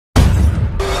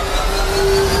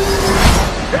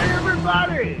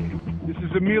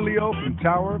is Emilio from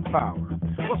Tower of Power.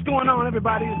 What's going on,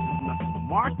 everybody? This is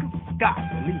Marcus Scott,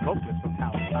 the lead vocalist from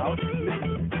Tower of Power. This is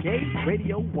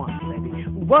Brigade-Radio-One, baby.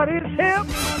 What is hip?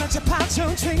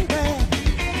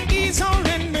 He's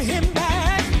holding him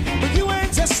back, but you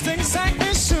ain't just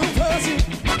exactly super.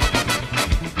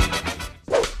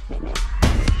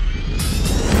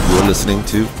 You're listening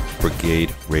to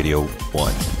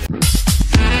Brigade-Radio-One.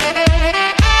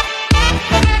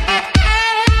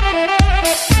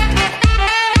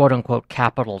 "Quote unquote"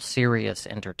 capital serious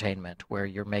entertainment where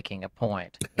you're making a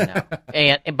point, you know.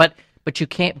 but you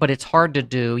can't. But it's hard to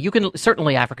do. You can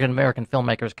certainly African American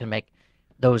filmmakers can make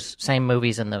those same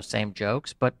movies and those same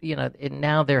jokes, but you know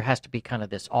now there has to be kind of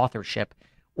this authorship,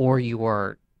 or you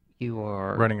are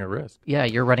running a risk. Yeah,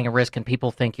 you're running a risk, and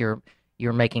people think you're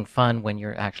making fun when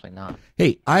you're actually not.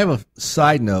 Hey, I have a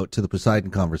side note to the Poseidon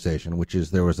conversation, which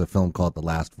is there was a film called The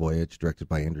Last Voyage, directed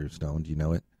by Andrew Stone. Do you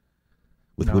know it?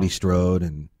 With Woody Strode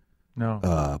and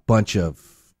a bunch of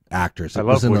actors. I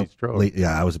love Woody Strode.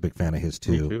 Yeah, I was a big fan of his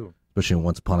too. Me too. Especially in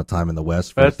Once Upon a Time in the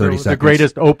West for That's 30 seconds. The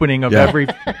greatest opening of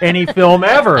any film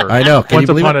ever. I know. Once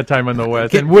Upon a Time in the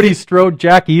West. And Woody Strode,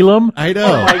 Jack Elam. I know.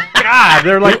 Oh my God,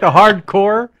 they're like the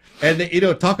hardcore.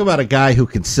 And talk about a guy who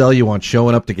can sell you on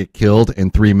showing up to get killed in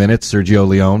 3 minutes, Sergio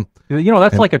Leone.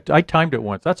 That's I timed it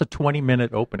once. That's a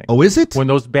 20-minute opening. Oh, is it? When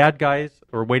those bad guys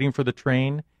are waiting for the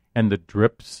train and the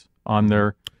drips on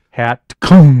their hat,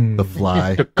 the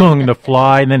fly, the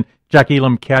fly, and then Jack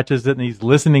Elam catches it and he's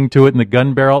listening to it in the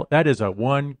gun barrel. That is a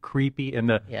one creepy, and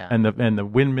the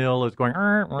windmill is going.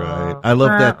 Right. I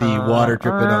love that the water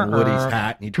dripping on Woody's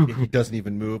hat, and he doesn't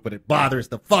even move, but it bothers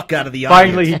the fuck out of the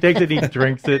audience. Finally, he takes it, he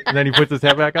drinks it, and then he puts his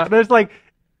hat back on. There's like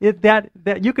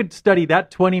that you could study that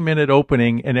 20-minute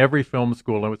opening in every film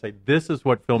school and would say this is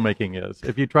what filmmaking is.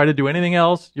 If you try to do anything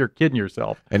else, you're kidding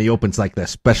yourself. And he opens like the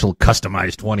special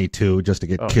customized 22 just to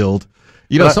get killed.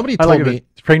 Somebody told me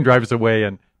the train drives away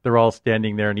and they're all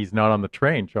standing there, and he's not on the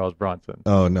train, Charles Bronson.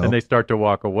 Oh, no. And they start to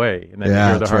walk away, and then you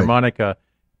hear the harmonica,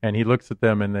 and he looks at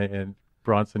them, and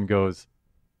Bronson goes,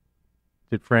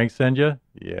 "Did Frank send you?"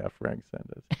 "Yeah, Frank sent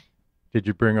us." "Did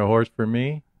you bring a horse for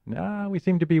me?" "No, we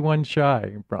seem to be one shy."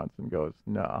 And Bronson goes,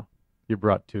 "No, you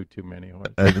brought too many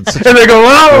horses." And they go,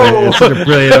 "Whoa!" It's such a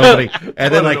brilliant opening.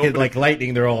 And then, like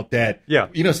lightning, they're all dead. Yeah.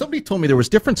 Somebody told me there was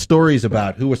different stories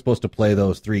about who was supposed to play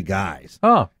those three guys.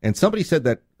 Oh. And somebody said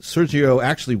that Sergio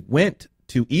actually went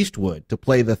to Eastwood to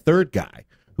play the third guy,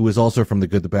 who was also from The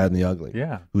Good, the Bad, and the Ugly.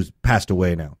 Yeah. Who's passed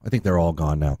away now. I think they're all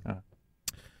gone now.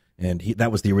 And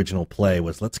that was the original play,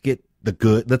 was let's get the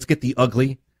good, let's get the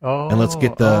ugly, and let's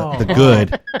get the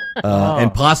good,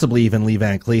 and possibly even Lee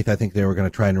Van Cleef. I think they were going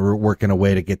to try and work in a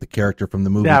way to get the character from the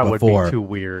movie before. That would be too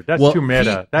weird. That's too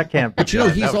meta. That can't be.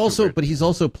 But he's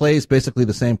also plays basically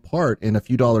the same part in A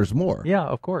Few Dollars More. Yeah,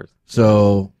 of course.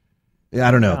 So I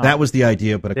don't know. That was the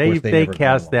idea, but of course they never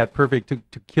cast that perfect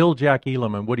to kill Jack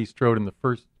Elam and Woody Strode in the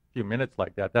first few minutes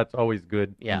like that. That's always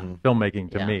good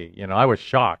filmmaking to me. I was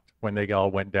shocked when they all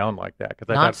went down like that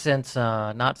because Steven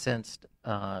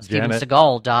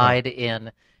Seagal died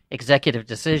in Executive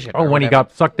Decision. Oh, when he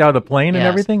got sucked out of the plane and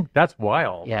everything? That's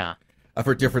wild. Yeah. I've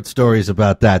heard different stories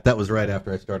about that. That was right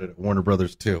after I started at Warner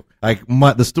Brothers too.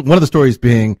 One of the stories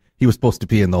being he was supposed to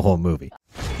be in the whole movie.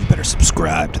 You better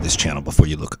subscribe to this channel before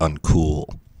you look uncool.